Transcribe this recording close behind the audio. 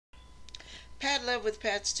Pat Love with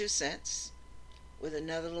Pat's 2 cents with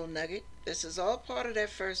another little nugget. This is all part of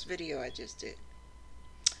that first video I just did.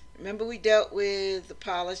 Remember, we dealt with the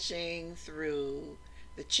polishing through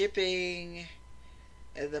the chipping,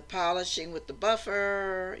 the polishing with the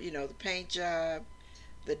buffer, the paint job,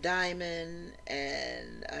 the diamond,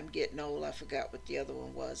 and I'm getting old, I forgot what the other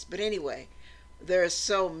one was. But anyway, there are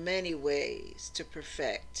so many ways to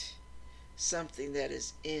perfect something that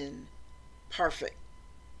is imperfect.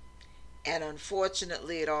 And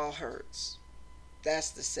unfortunately, it all hurts.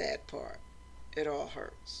 That's the sad part. It all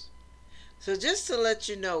hurts. So just to let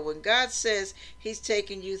you know, when God says he's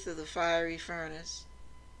taking you through the fiery furnace,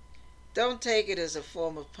 don't take it as a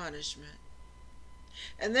form of punishment.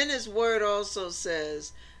 And then his word also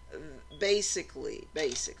says, basically,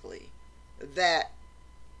 that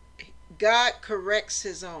God corrects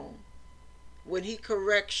his own. When he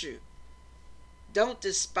corrects you, don't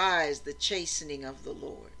despise the chastening of the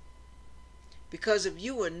Lord. Because if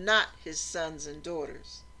you were not his sons and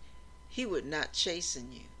daughters, he would not chasten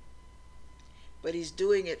you. But he's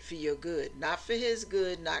doing it for your good. Not for his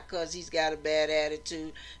good, not because he's got a bad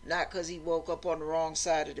attitude, not because he woke up on the wrong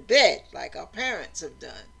side of the bed like our parents have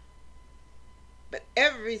done. But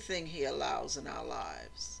everything he allows in our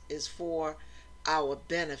lives is for our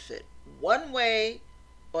benefit, one way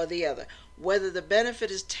or the other. Whether the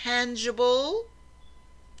benefit is tangible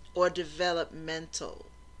or developmental.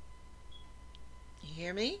 You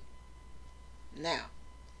hear me? Now,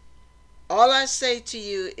 all I say to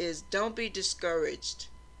you is don't be discouraged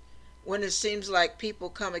when it seems like people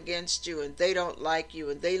come against you and they don't like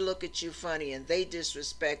you and they look at you funny and they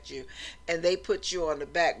disrespect you and they put you on the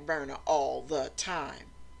back burner all the time.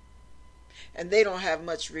 And they don't have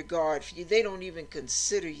much regard for you. They don't even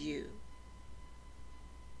consider you.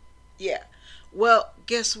 Yeah. Well,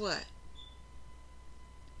 guess what?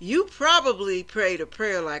 You probably prayed a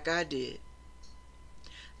prayer like I did.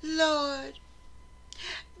 Lord,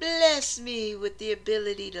 bless me with the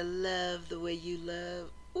ability to love the way you love.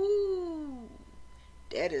 Ooh,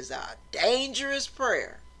 that is a dangerous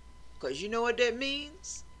prayer. Because you know what that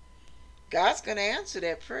means? God's going to answer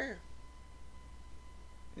that prayer.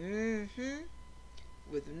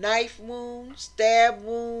 With knife wounds, stab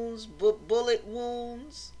wounds, bullet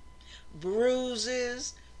wounds,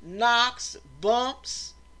 bruises, knocks,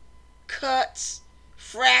 bumps, cuts,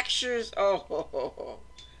 fractures. Oh,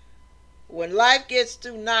 when life gets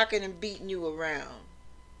through knocking and beating you around,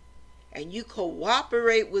 and you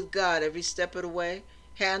cooperate with God every step of the way,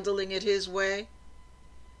 handling it his way,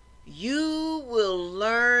 you will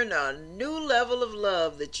learn a new level of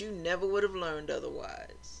love that you never would have learned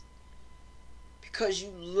otherwise. Because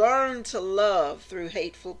you learn to love through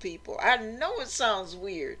hateful people. I know it sounds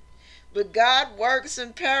weird, but God works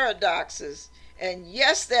in paradoxes. And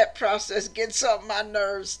yes, that process gets on my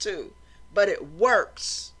nerves too, but it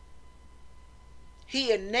works.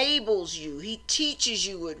 He enables you. He teaches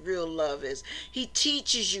you what real love is. He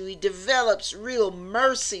teaches you. He develops real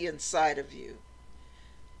mercy inside of you.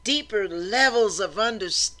 Deeper levels of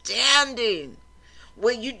understanding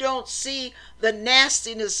where you don't see the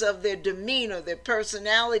nastiness of their demeanor, their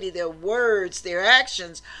personality, their words, their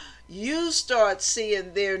actions. You start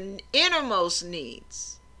seeing their innermost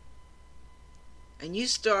needs. And you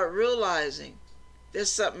start realizing there's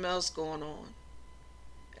something else going on.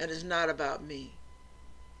 And it's not about me.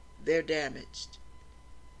 They're damaged.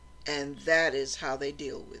 And that is how they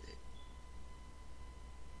deal with it.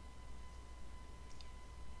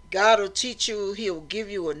 God will teach you, he'll give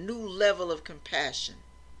you a new level of compassion.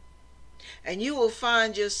 And you will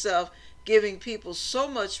find yourself giving people so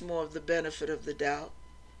much more of the benefit of the doubt.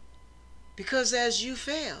 Because as you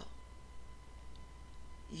fail,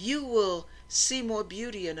 you will see more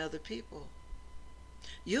beauty in other people.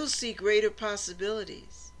 You'll see greater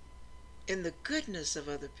possibilities in the goodness of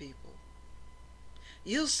other people.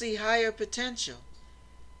 You'll see higher potential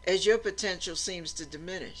as your potential seems to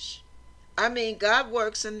diminish. I mean, God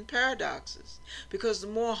works in paradoxes, because the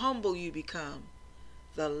more humble you become,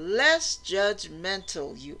 the less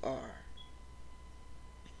judgmental you are.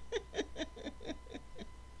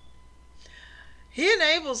 He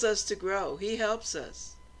enables us to grow. He helps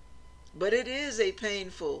us. But it is a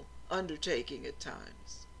painful undertaking at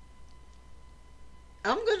times.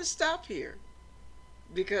 I'm going to stop here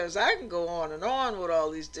because I can go on and on with all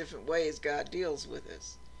these different ways God deals with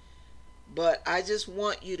us. But I just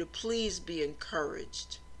want you to please be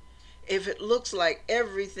encouraged. If it looks like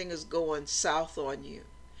everything is going south on you,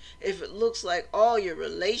 if it looks like all your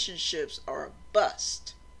relationships are a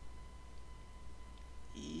bust,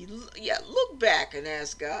 look back and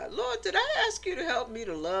ask God, Lord, did I ask you to help me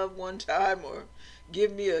to love one time or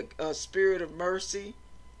give me a spirit of mercy?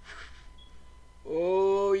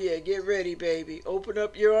 Oh, yeah, get ready, baby. Open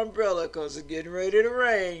up your umbrella because it's getting ready to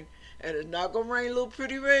rain. And it's not going to rain little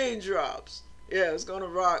pretty raindrops. Yeah, it's going to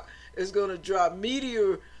rock. It's going to drop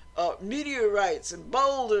meteorites and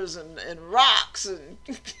boulders and rocks and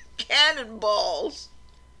cannonballs.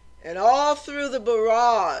 And all through the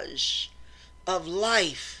barrage of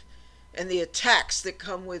life and the attacks that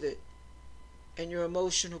come with it and your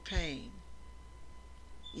emotional pain,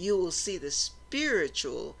 you will see the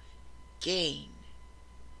spiritual gain.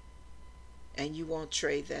 And you won't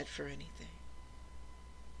trade that for anything.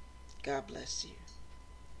 God bless you.